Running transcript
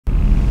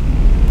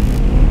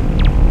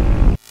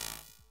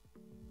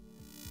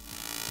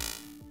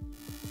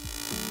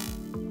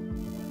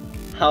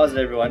How's it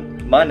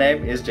everyone? My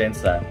name is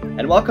Gentsla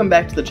and welcome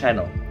back to the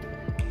channel.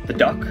 The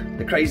doc,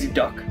 the crazy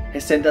doc,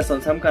 has sent us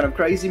on some kind of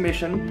crazy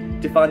mission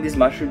to find these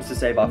mushrooms to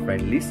save our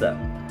friend Lisa.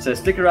 So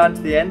stick around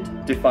to the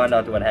end to find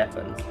out what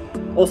happens.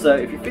 Also,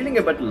 if you're feeling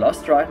a bit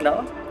lost right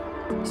now,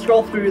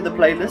 scroll through the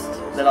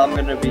playlist that I'm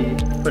going to be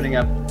putting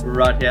up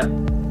right here,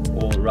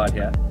 or right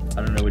here.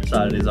 I don't know which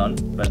side it is on,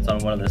 but it's on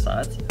one of the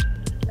sides.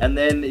 And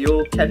then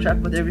you'll catch up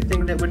with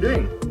everything that we're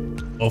doing.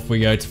 Off we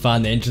go to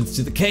find the entrance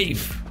to the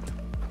cave.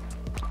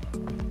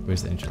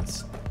 Where's the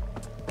entrance?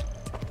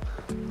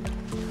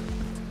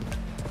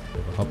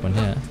 We'll hop on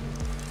here.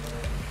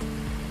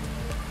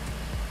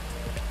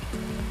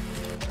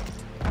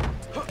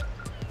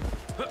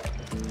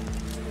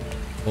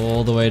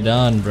 All the way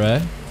down, bro.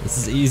 This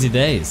is easy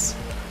days.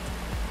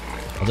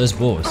 Are those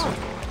boars?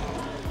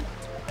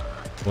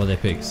 Or are they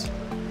pigs?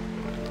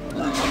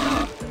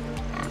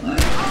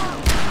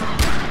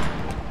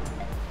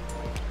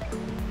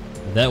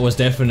 That was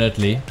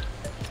definitely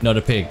not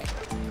a pig.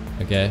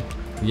 Okay.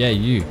 Yeah,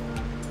 you.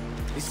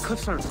 These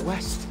cliffs aren't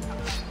west.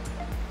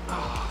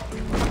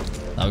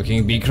 Now we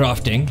can be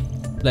crafting.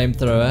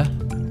 Flamethrower.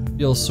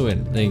 Fuel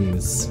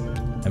swings.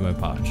 Ammo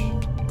pouch.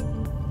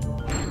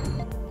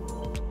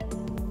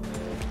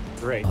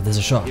 Great. Oh, there's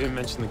a shark. You didn't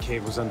mention the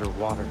cave was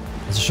underwater.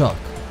 There's a shark.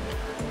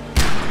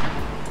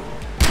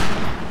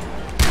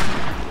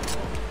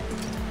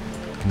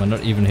 Am I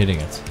not even hitting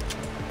it?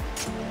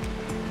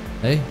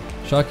 Hey,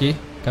 Sharky,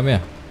 come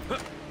here.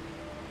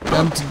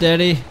 Come to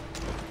daddy.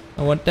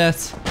 I want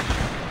that.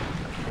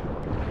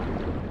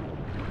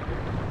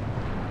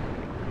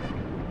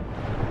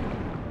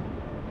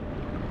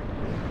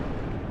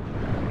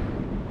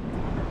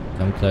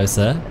 Come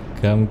closer.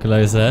 Come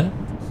closer.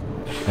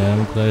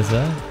 Come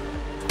closer.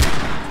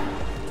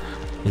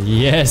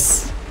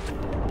 Yes!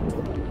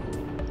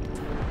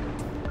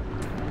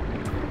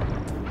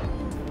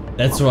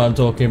 That's what I'm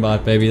talking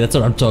about, baby. That's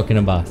what I'm talking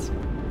about.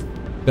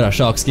 Got our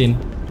shark skin.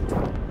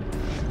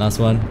 Nice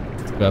one.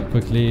 Let's go up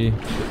quickly.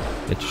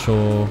 Get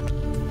shore.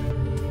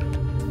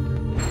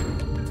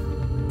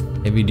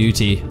 Heavy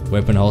duty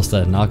weapon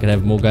holster. Now I can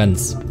have more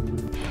guns.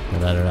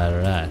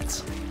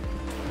 Alright.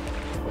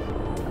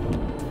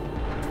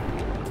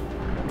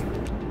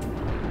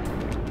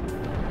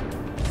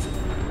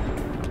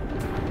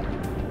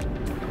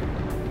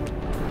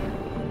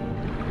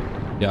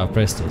 Yeah, I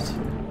pressed it.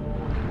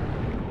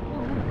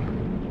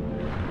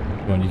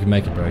 Come on, you can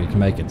make it, bro. You can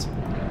make it.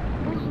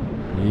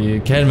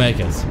 You can make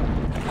it.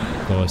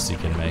 Of course you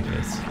can make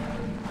it.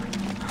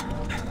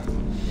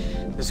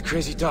 This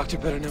crazy doctor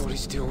better know what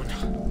he's doing.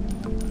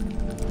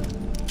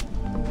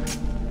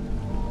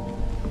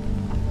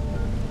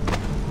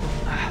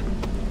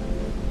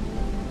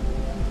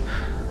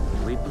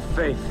 Leap of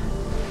faith.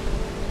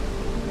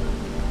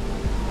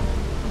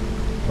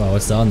 Wow,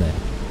 what's down there?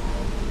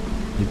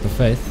 Leap of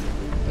faith.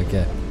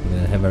 Okay, I'm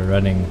gonna have a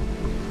running.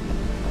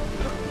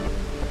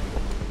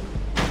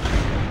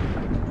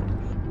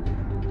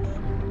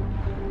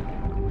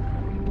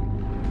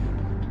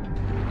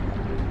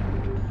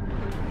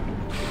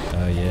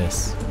 Oh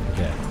yes.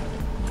 Okay.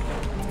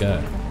 Let's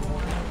go.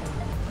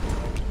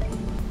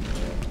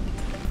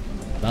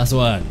 Last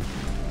one.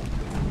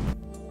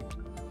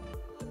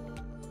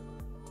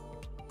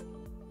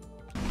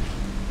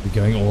 We're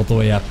going all the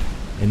way up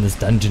in this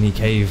dungeony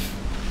cave.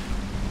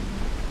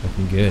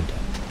 Looking good.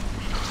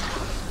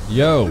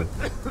 Yo!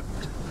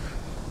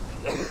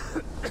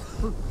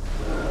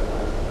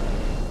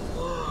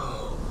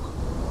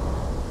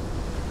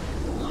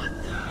 What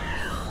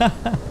the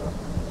hell?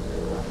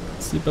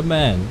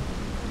 Superman.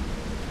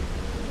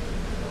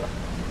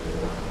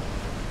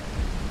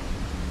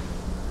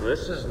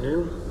 This is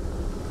new.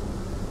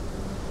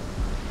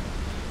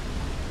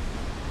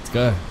 Let's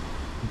go.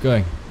 Keep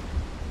going.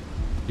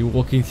 You're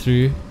walking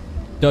through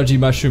dodgy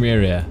mushroom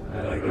area.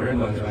 I like very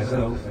much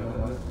myself.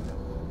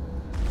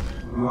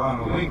 You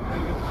are awake.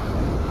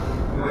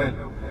 Well,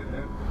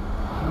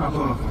 not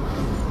all of you.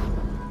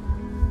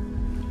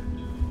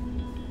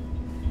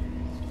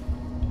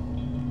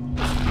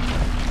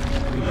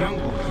 The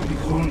jungle is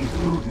only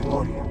through the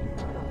warrior.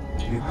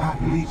 The path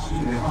leads to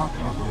the heart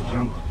of the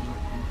jungle.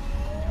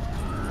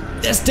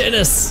 That's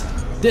Denis!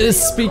 Denis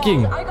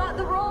speaking! I got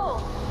the roll!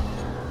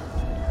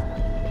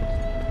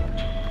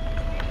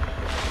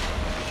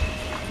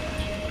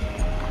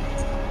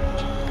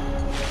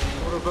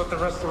 What about the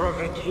rest of our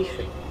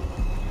vacation?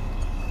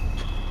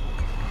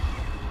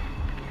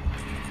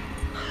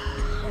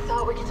 I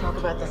thought we could talk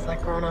about this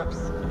like grown-ups.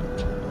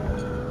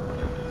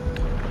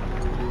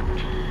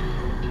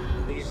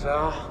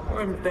 Lisa,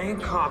 we're in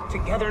Bangkok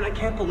together and I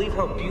can't believe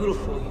how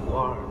beautiful you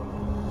are.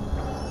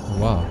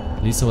 Wow,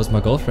 Lisa was my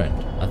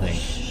girlfriend, I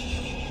think.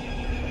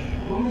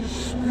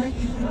 Promise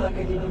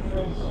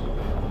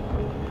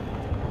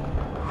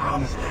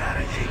Dad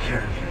I take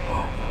care of you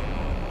both.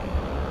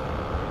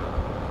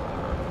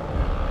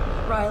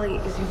 Riley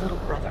is your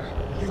little brother.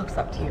 He looks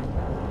up to you.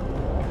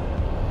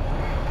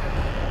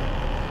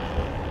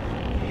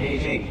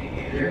 Hey,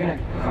 you're gonna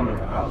come to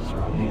our house,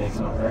 right? That's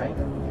not right.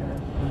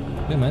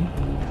 Yeah, man.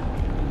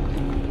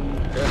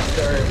 Just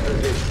sorry for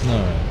this. No.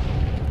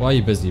 Why are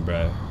you busy,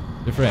 bro?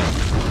 Your friend.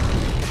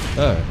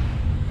 Oh.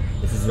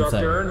 This is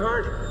insane. Dr.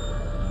 Earnhardt?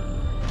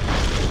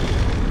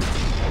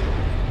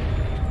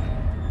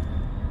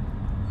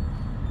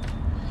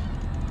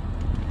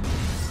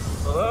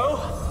 Hello?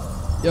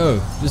 Yo,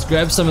 just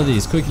grab some of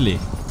these quickly.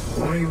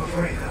 What are you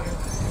afraid of?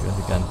 Grab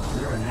the gun.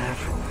 You're a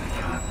natural,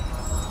 son.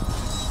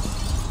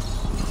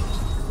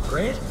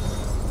 Grant?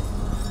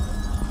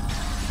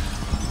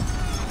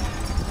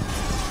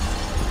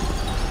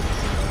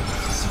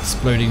 It's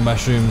exploding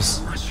mushrooms.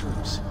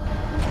 Mushrooms.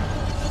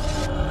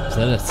 Is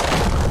that it?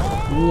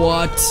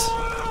 What?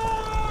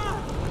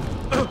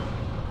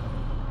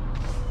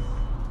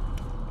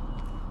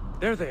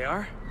 There they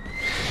are.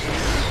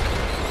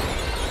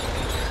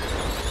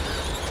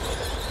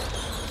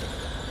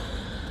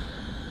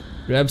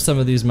 Grab some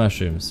of these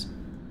mushrooms.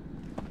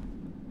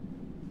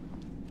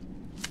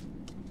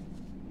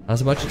 I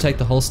was about to take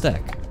the whole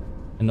stack,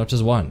 and not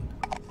just one.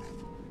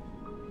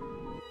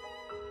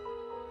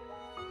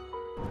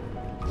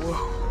 Whoa.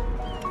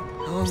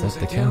 How long Is was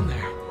that I the down can?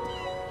 there?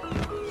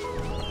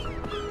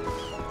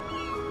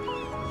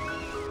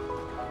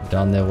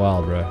 Down there a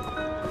while, bro.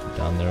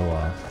 Down there a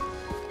while.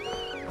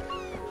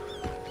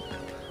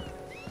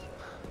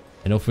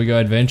 And off we go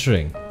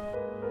adventuring.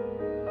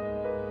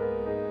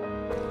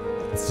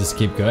 Let's just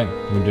keep going.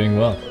 We're doing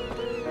well.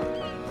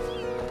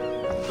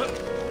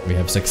 We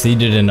have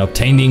succeeded in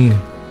obtaining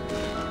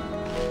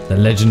the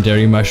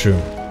legendary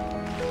mushroom.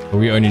 But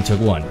we only took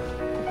one.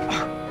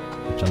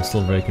 Which I'm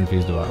still very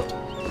confused about.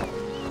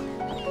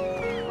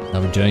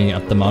 Now we're journeying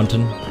up the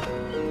mountain.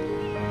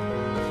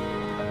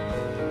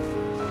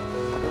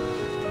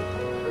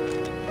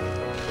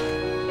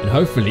 And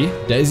hopefully,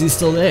 Daisy's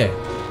still there.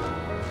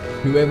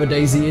 Whoever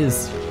Daisy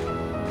is.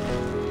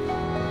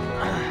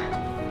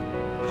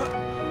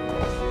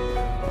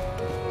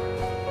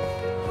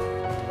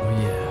 Oh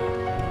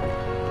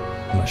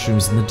yeah.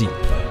 Mushrooms in the deep.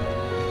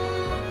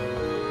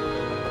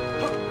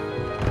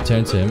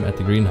 Turn to him at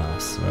the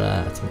greenhouse.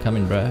 Alright, I'm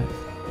coming, bro.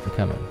 I'm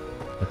coming.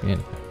 Let me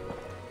in.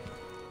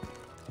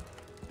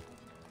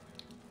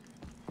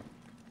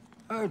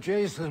 Oh,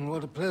 Jason,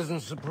 what a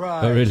pleasant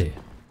surprise. Oh really?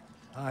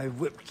 I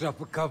whipped up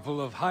a couple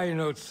of high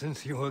notes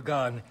since you were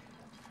gone.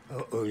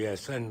 Oh,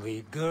 yes, and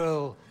the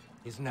girl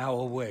is now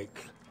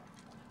awake.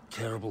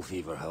 Terrible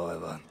fever,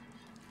 however.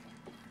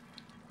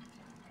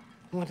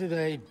 What did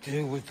I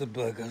do with the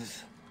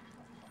burgers?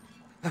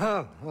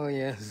 Oh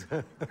yes.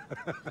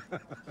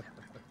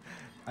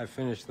 I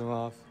finished them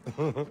off.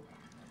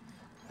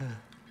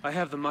 I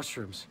have the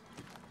mushrooms.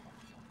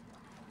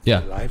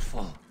 Yeah.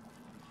 Delightful.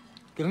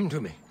 Give them to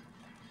me.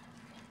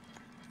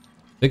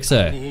 Big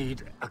sir.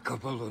 Need a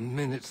couple of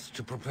minutes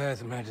to prepare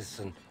the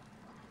medicine.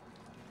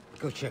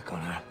 Go check on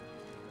her.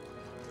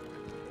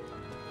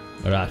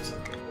 Alright.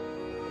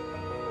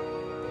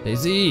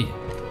 Daisy!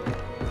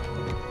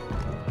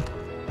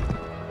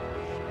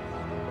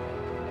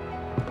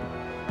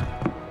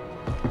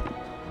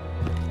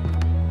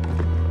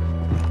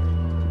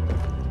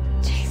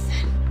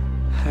 Jason,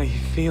 How you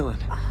feeling?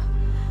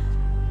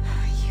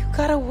 you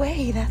got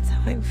away. That's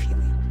how I'm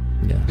feeling.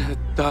 Yeah. The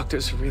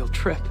doctor's a real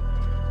trip.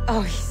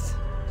 Oh,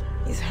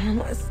 he's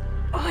harmless.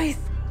 Oh, he's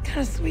kind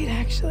of sweet,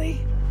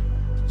 actually.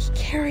 He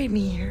carried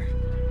me here.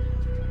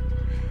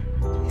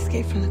 I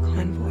escaped from the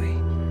convoy.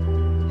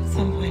 At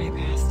some point, I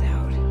passed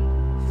out.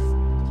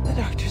 The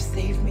doctor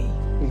saved me.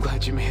 I'm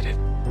glad you made it.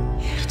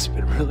 It's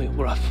been really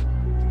rough.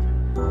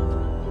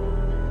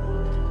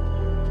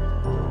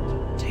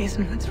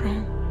 Jason, what's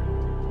wrong?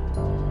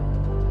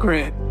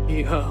 Grant,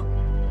 he,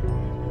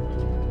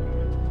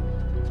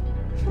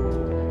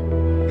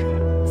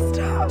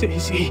 Stop.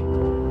 Daisy.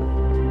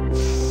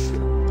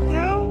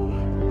 No.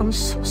 I'm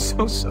so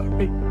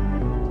sorry.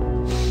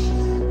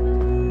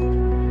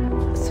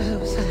 So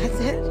that's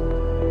it?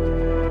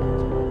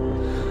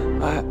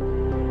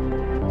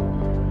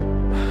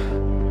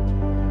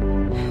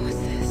 What's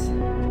this?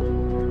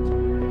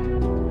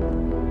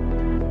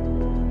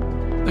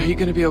 Are you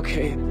gonna be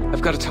okay?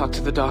 I've got to talk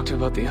to the doctor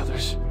about the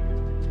others.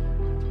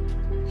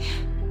 Yeah.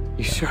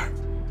 You sure?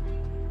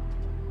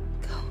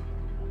 Go.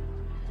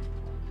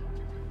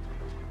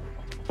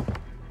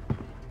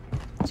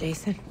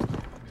 Jason,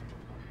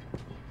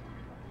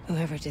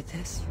 whoever did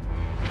this,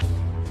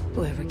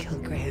 whoever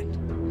killed Grant,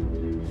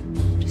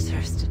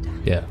 deserves to die.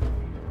 Yeah.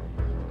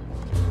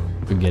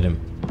 We get him.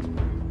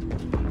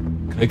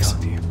 Can I talk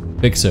to you?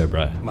 Big sir,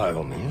 bro. By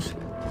all means.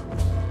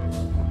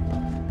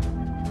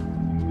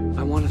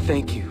 I want to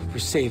thank you for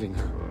saving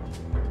her.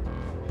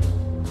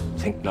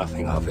 Think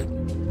nothing of it.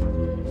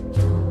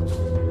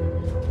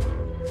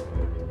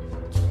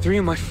 3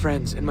 of my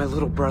friends and my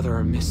little brother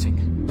are missing.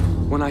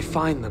 When I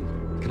find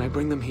them, can I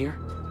bring them here?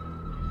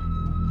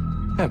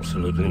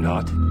 Absolutely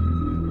not.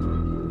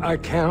 I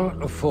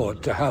cannot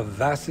afford to have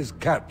Vass's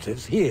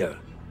captives here.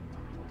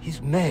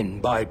 His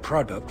men buy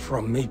product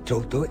from me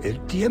todo el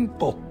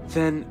tiempo.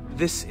 Then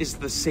this is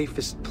the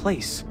safest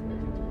place.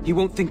 He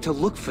won't think to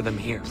look for them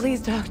here.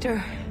 Please,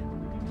 Doctor.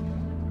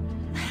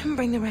 Let him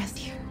bring the rest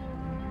here.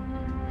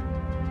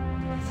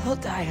 They'll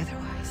die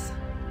otherwise.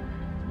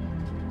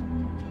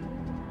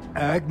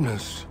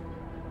 Agnes.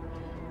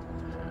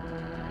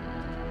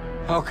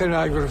 How can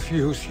I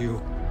refuse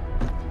you?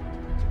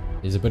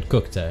 He's a bit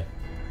cooked, eh?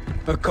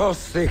 Of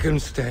course they can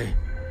stay.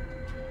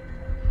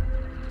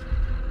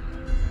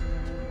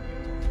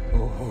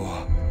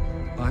 Oh,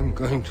 I'm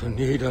going to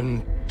need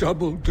a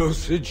double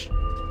dosage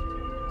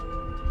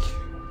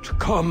to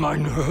calm my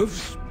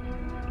nerves.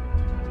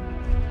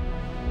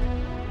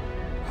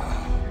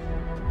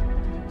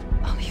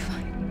 I'll be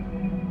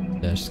fine.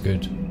 That's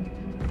good.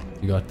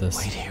 You got this.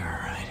 Wait here,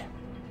 alright?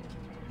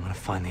 I'm gonna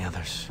find the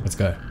others. Let's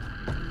go.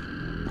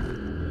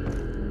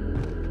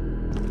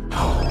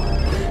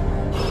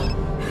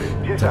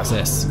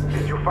 Success.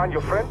 Did you find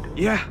your friend?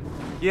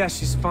 Yeah,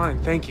 she's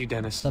fine. Thank you,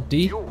 Dennis. What's up,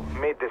 D? You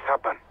made this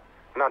happen,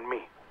 not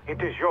me.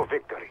 It is your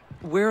victory.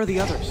 Where are the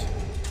others?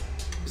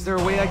 Is there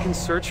a way I can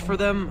search for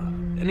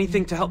them?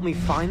 Anything to help me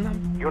find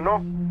them? You know,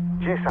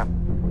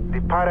 Jason,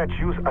 the pirates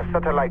use a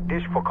satellite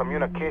dish for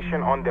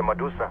communication on the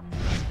Medusa.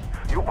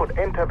 You could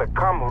enter the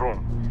comm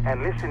room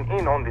and listen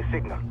in on the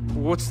signal.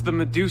 What's the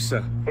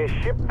Medusa? A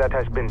ship that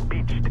has been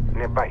beached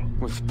nearby.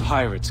 With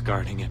pirates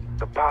guarding it.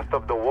 The path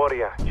of the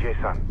warrior,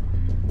 Jason.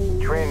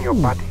 Train your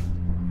body,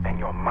 and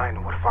your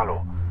mind will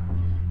follow.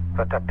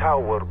 The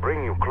Tatau will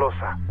bring you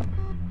closer.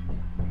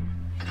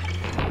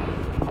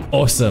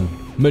 Awesome.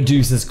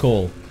 Medusa's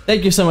Call.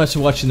 Thank you so much for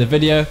watching the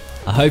video.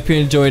 I hope you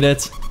enjoyed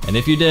it. And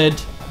if you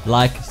did,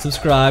 like,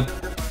 subscribe,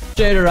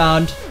 share it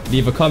around,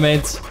 leave a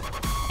comment,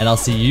 and I'll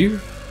see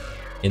you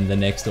in the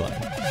next one.